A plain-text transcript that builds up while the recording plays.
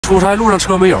出差路上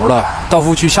车没油了，到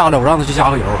服务区下来，我让他去加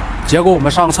个油。结果我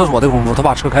们上个厕所的功夫，他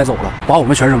把车开走了，把我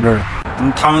们全扔这儿了。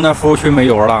他们那服务区没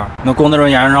油了，那工作人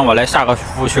员让我来下个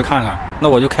服务区看看，那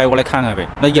我就开过来看看呗。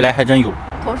那一来还真有。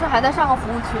同事还在上个服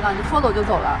务区呢，你说走就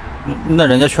走了？那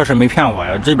人家确实没骗我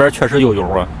呀，这边确实有油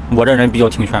啊。我这人比较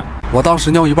听劝。我当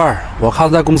时尿一半，我看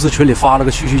他在公司群里发了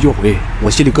个叙叙就回，我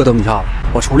心里咯噔一下子。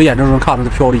我出来眼睁睁看着他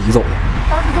飘着移走了。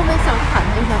当时就没想着喊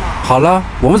他一声吗？喊了，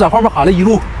我们在后面喊了一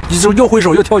路，一直又挥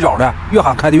手又跳脚的，越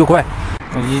喊开得越快。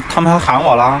他们还喊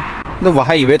我了，那我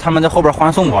还以为他们在后边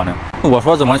欢送我呢。我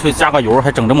说怎么去加个油还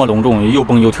整这么隆重，又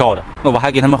蹦又跳的。那我还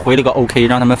给他们回了个 OK，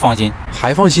 让他们放心。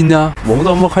还放心呢？我们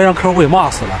他妈快让客户给骂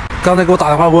死了。刚才给我打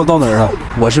电话，问我到哪儿了，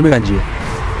我是没敢接。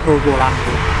客户给我拉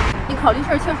黑。你考虑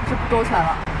事儿确实是不周全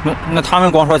了。那他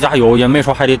们光说加油，也没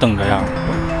说还得等着呀。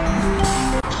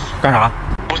干啥？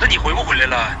我说你回不回来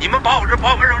了？你们把我扔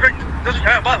这，那是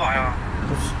想想办法呀。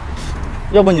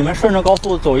要不你们顺着高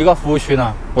速走一个服务区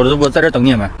呢？我在这等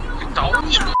你们。找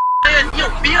你！哎呀，你有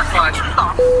病啊！你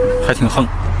咋？还挺横。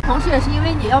同事也是因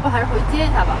为你，要不还是回去接一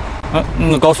下吧。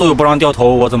那高速又不让掉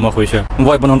头，我怎么回去？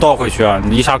我也不能倒回去啊！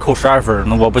你一下扣12分，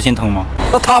那我不心疼吗？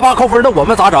那他怕扣分，那我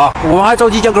们咋整？我们还着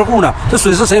急见客户呢，这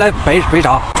损失谁来赔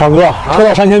偿？闯哥，车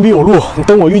到山前必有路，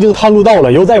等我预定探路到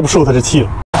了，以后再也不受他这气了。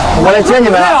我来接你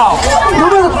们了。你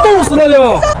们冻死了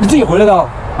就！你自己回来的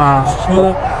啊？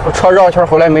我车绕圈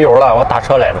回来没油了，我打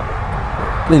车来的。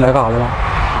那你来干啥来了？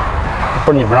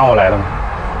不是你们让我来的吗？